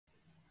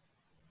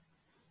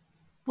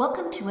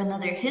Welcome to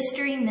another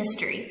History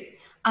Mystery.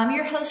 I'm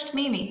your host,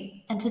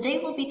 Mimi, and today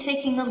we'll be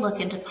taking a look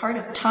into part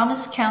of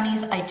Thomas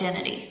County's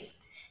identity.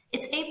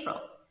 It's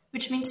April,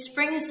 which means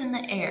spring is in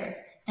the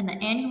air, and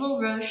the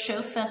annual Rose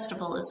Show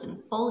Festival is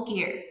in full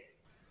gear.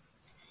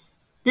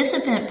 This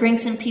event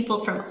brings in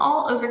people from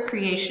all over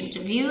creation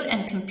to view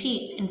and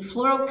compete in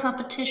floral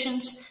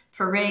competitions,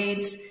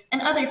 parades,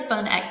 and other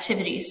fun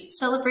activities,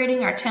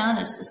 celebrating our town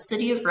as the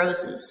City of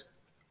Roses.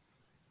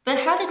 But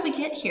how did we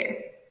get here?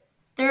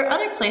 There are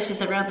other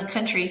places around the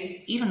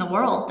country, even the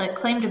world, that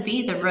claim to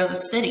be the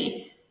Rose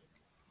City.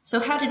 So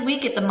how did we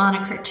get the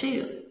moniker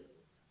too?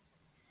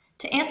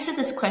 To answer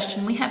this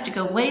question, we have to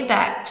go way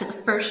back to the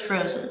first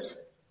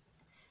roses.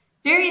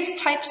 Various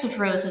types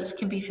of roses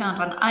can be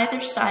found on either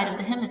side of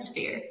the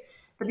hemisphere,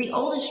 but the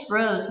oldest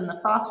rose in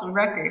the fossil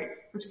record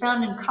was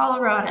found in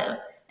Colorado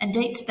and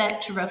dates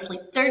back to roughly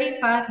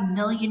 35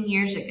 million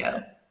years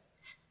ago.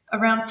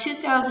 Around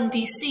 2000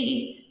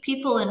 BC,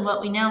 people in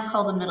what we now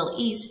call the Middle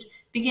East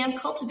began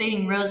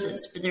cultivating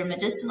roses for their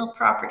medicinal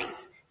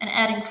properties and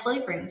adding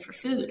flavoring for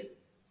food.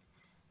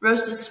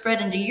 Roses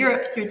spread into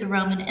Europe through the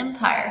Roman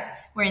Empire,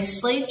 where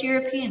enslaved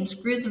Europeans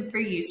grew them for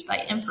use by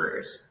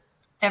emperors.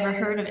 Ever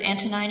heard of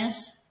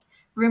Antoninus?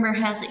 Rumor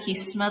has it he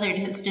smothered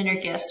his dinner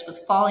guests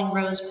with falling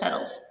rose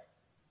petals,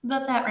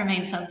 but that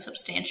remains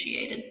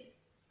unsubstantiated.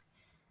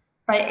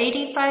 By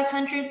AD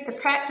 500, the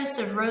practice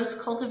of rose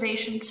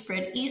cultivation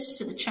spread east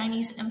to the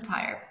Chinese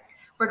Empire,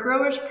 where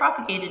growers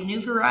propagated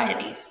new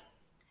varieties.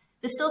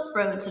 The Silk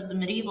Roads of the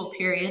medieval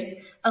period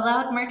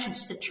allowed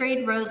merchants to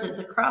trade roses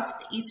across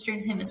the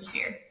Eastern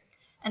Hemisphere,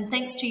 and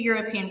thanks to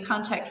European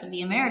contact with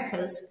the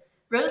Americas,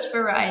 rose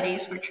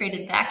varieties were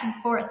traded back and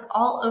forth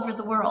all over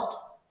the world.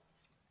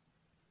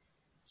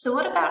 So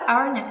what about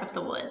our neck of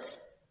the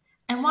woods?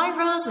 And why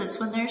roses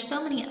when there are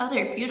so many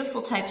other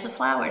beautiful types of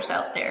flowers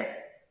out there?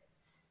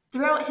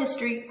 Throughout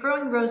history,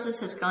 growing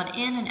roses has gone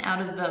in and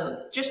out of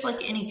vogue, just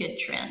like any good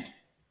trend.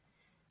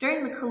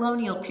 During the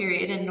colonial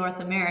period in North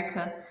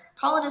America,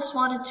 colonists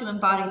wanted to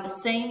embody the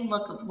same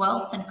look of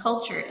wealth and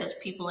culture as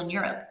people in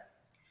Europe.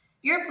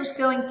 Europe was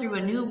going through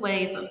a new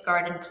wave of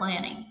garden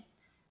planning.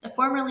 The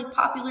formerly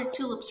popular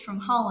tulips from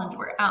Holland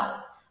were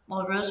out,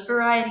 while rose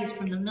varieties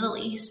from the Middle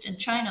East and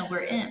China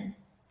were in.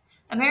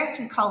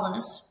 American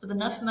colonists, with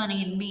enough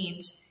money and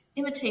means,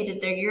 imitated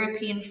their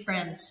European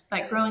friends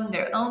by growing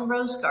their own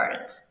rose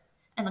gardens,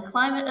 and the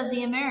climate of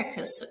the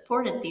Americas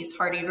supported these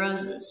hardy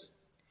roses.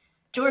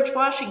 George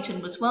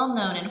Washington was well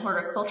known in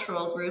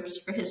horticultural groups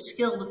for his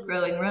skill with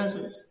growing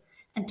roses,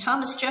 and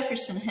Thomas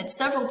Jefferson had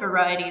several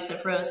varieties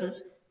of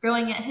roses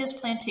growing at his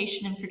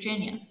plantation in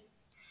Virginia.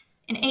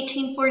 In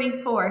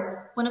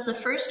 1844, one of the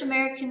first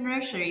American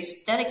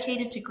nurseries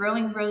dedicated to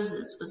growing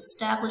roses was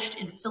established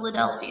in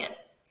Philadelphia.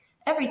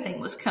 Everything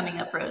was coming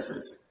up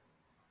roses.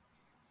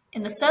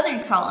 In the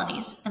southern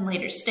colonies and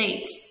later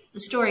states,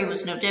 the story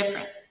was no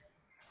different.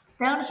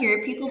 Down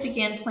here, people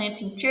began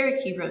planting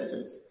Cherokee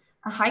roses,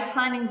 a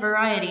high-climbing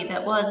variety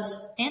that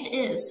was, and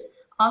is,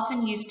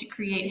 often used to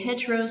create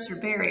hedgerows or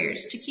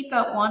barriers to keep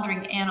out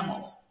wandering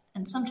animals,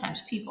 and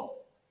sometimes people.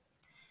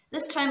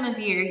 This time of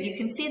year, you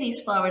can see these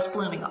flowers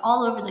blooming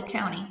all over the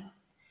county.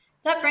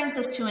 That brings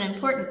us to an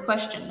important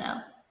question,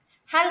 though.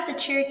 How did the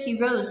Cherokee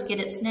rose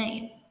get its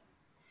name?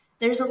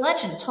 There's a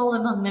legend told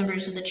among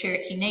members of the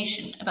Cherokee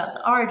Nation about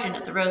the origin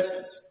of the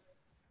roses.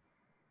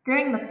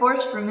 During the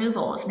forced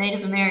removal of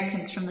Native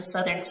Americans from the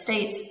southern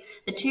states,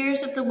 the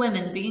tears of the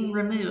women being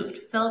removed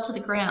fell to the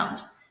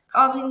ground,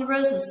 causing the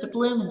roses to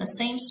bloom in the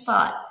same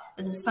spot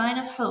as a sign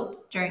of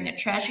hope during a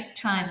tragic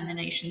time in the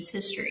nation's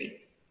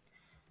history.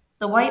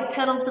 The white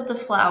petals of the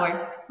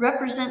flower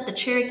represent the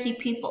Cherokee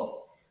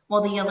people,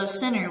 while the yellow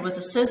center was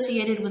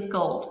associated with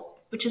gold,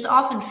 which is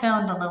often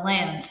found on the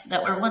lands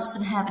that were once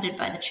inhabited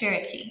by the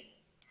Cherokee.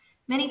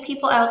 Many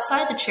people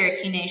outside the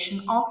Cherokee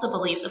Nation also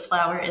believe the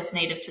flower is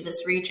native to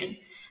this region,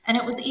 and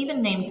it was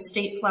even named the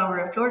state flower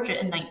of Georgia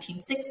in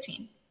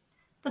 1916.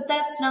 But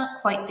that's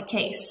not quite the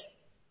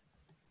case.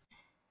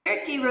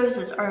 Cherokee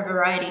roses are a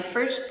variety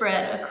first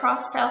bred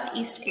across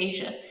Southeast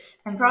Asia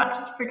and brought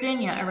to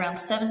Virginia around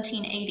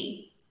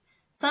 1780.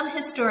 Some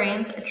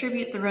historians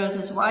attribute the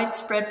rose's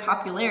widespread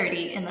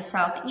popularity in the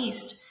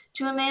Southeast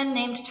to a man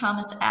named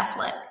Thomas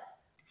Affleck.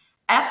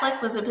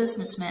 Affleck was a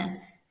businessman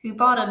who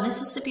bought a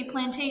Mississippi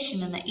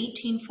plantation in the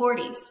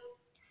 1840s.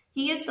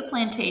 He used the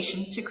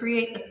plantation to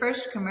create the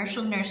first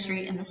commercial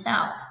nursery in the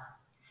South.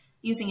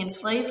 Using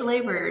enslaved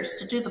laborers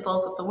to do the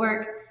bulk of the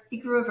work, he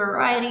grew a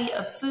variety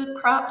of food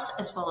crops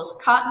as well as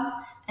cotton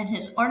and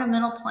his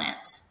ornamental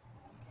plants.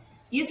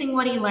 Using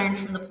what he learned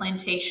from the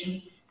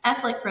plantation,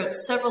 Affleck wrote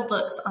several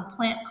books on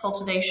plant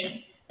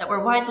cultivation that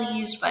were widely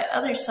used by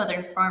other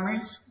Southern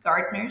farmers,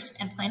 gardeners,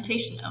 and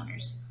plantation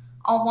owners,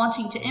 all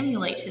wanting to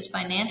emulate his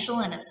financial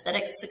and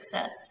aesthetic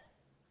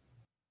success.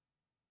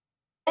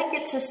 That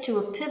gets us to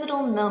a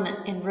pivotal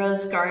moment in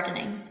rose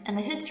gardening and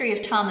the history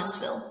of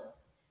Thomasville.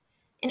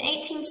 In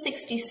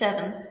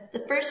 1867,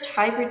 the first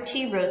hybrid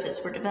tea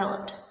roses were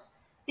developed.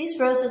 These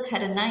roses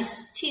had a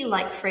nice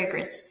tea-like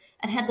fragrance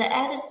and had the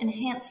added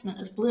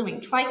enhancement of blooming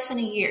twice in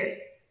a year.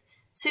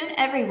 Soon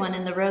everyone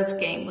in the rose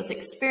game was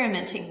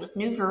experimenting with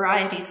new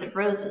varieties of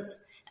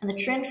roses, and the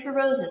trend for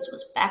roses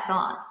was back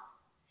on.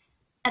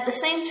 At the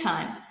same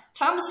time,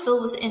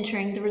 Thomasville was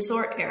entering the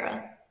resort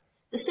era.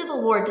 The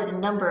Civil War did a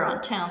number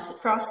on towns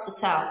across the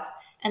South,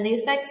 and the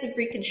effects of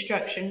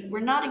Reconstruction were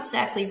not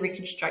exactly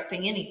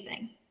reconstructing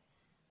anything.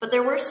 But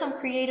there were some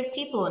creative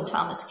people in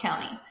Thomas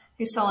County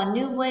who saw a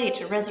new way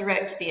to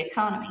resurrect the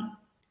economy.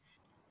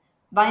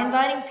 By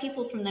inviting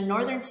people from the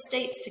northern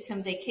states to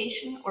come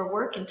vacation or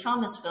work in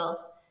Thomasville,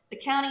 the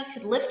county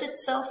could lift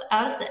itself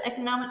out of the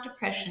economic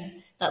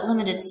depression that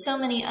limited so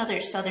many other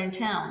southern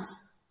towns.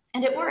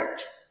 And it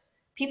worked.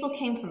 People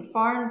came from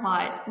far and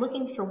wide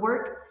looking for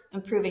work,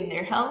 improving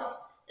their health,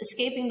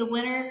 escaping the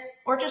winter,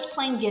 or just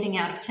plain getting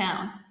out of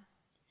town.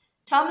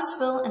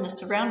 Thomasville and the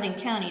surrounding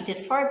county did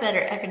far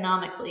better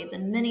economically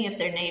than many of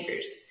their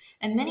neighbors,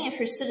 and many of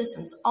her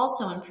citizens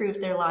also improved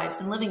their lives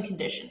and living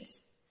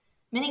conditions.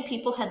 Many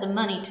people had the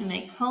money to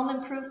make home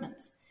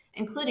improvements,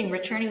 including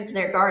returning to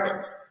their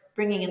gardens,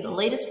 bringing in the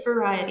latest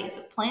varieties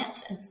of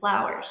plants and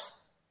flowers.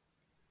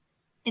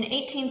 In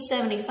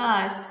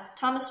 1875,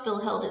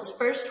 Thomasville held its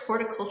first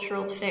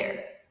horticultural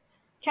fair.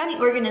 County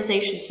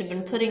organizations had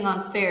been putting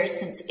on fairs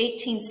since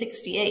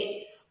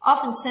 1868,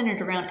 often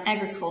centered around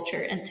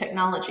agriculture and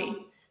technology,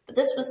 but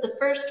this was the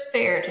first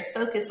fair to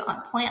focus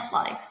on plant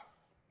life.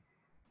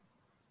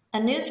 A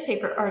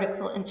newspaper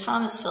article in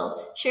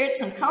Thomasville shared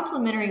some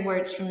complimentary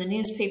words from the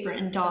newspaper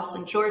in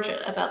Dawson,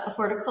 Georgia about the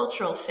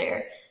horticultural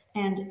fair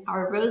and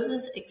our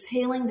roses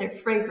exhaling their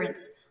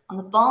fragrance on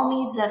the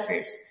balmy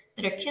zephyrs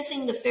that are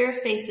kissing the fair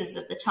faces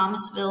of the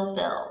Thomasville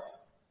belles.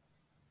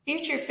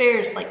 Future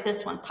fairs like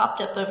this one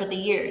popped up over the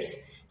years,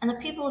 and the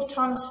people of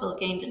Thomasville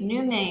gained a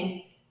new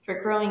name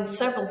for growing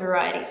several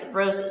varieties of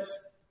roses.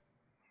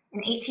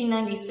 In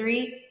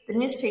 1893, the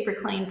newspaper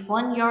claimed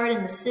 1 yard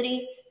in the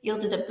city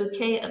yielded a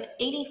bouquet of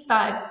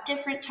 85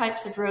 different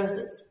types of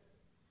roses.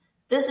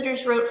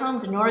 Visitors wrote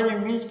home to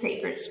northern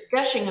newspapers,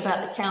 gushing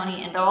about the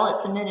county and all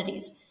its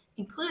amenities,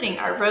 including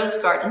our rose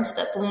gardens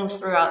that bloomed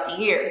throughout the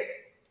year.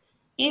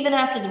 Even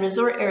after the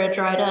resort era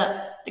dried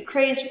up, the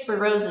craze for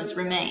roses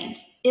remained,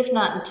 if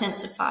not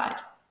intensified.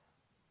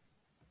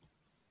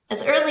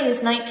 As early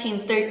as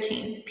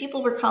 1913,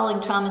 people were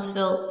calling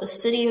Thomasville the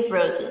City of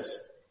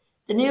Roses.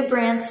 The new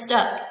brand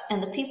stuck,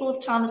 and the people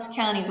of Thomas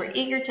County were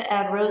eager to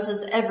add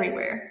roses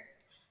everywhere.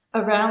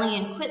 A rally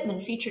in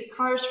Quitman featured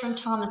cars from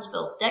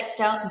Thomasville decked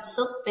out in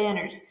silk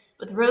banners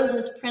with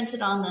roses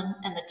printed on them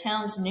and the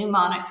town's new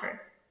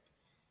moniker.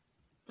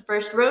 The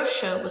first rose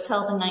show was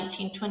held in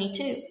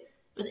 1922,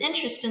 with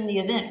interest in the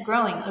event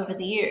growing over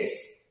the years.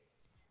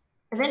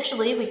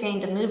 Eventually, we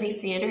gained a movie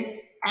theater,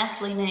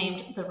 aptly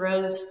named the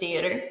Rose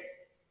Theater.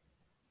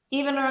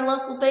 Even our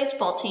local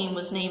baseball team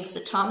was named the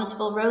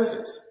Thomasville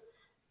Roses,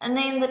 a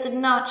name that did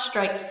not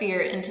strike fear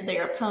into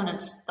their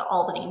opponents, the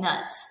Albany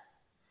Nuts.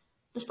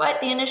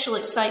 Despite the initial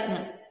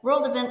excitement,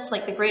 world events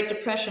like the Great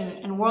Depression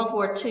and World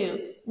War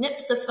II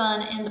nipped the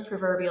fun in the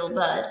proverbial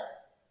bud.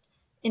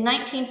 In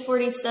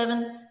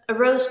 1947, a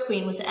Rose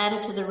Queen was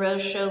added to the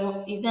Rose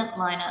Show event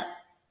lineup,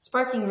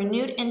 sparking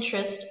renewed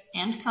interest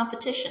and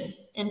competition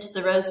into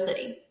the Rose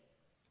City.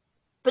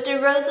 But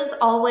do roses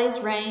always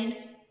reign?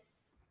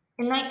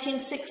 In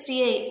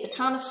 1968, the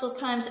Thomasville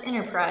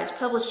Times-Enterprise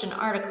published an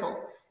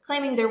article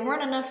claiming there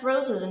weren't enough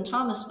roses in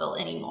Thomasville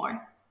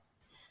anymore.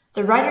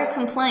 The writer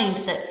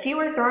complained that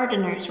fewer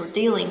gardeners were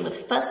dealing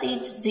with fussy,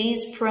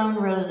 disease-prone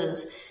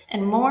roses,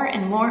 and more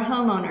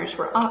homeowners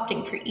were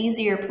opting for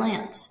easier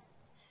plants.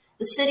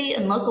 The city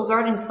and local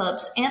garden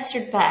clubs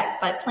answered back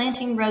by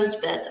planting rose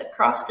beds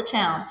across the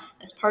town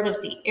as part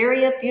of the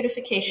Area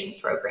Beautification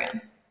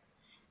Program.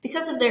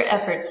 Because of their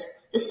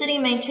efforts, the city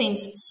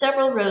maintains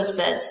several rose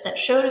beds that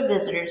show to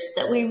visitors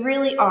that we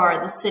really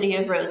are the City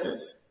of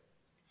Roses.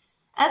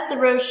 As the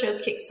Rose Show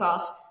kicks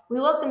off, we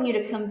welcome you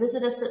to come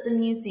visit us at the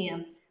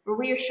museum, where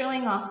we are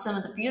showing off some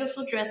of the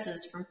beautiful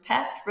dresses from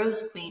past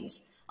Rose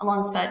Queens,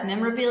 alongside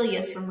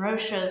memorabilia from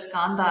Rose Shows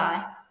gone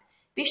by.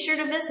 Be sure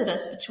to visit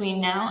us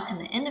between now and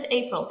the end of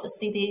April to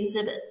see the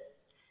exhibit.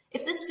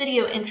 If this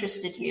video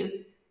interested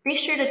you, be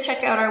sure to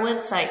check out our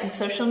website and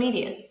social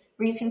media,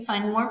 where you can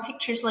find more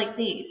pictures like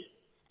these.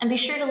 And be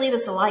sure to leave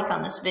us a like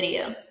on this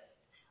video.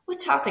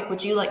 What topic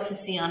would you like to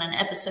see on an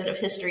episode of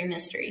History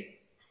Mystery?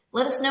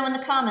 Let us know in the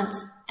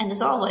comments, and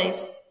as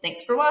always,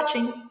 thanks for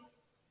watching!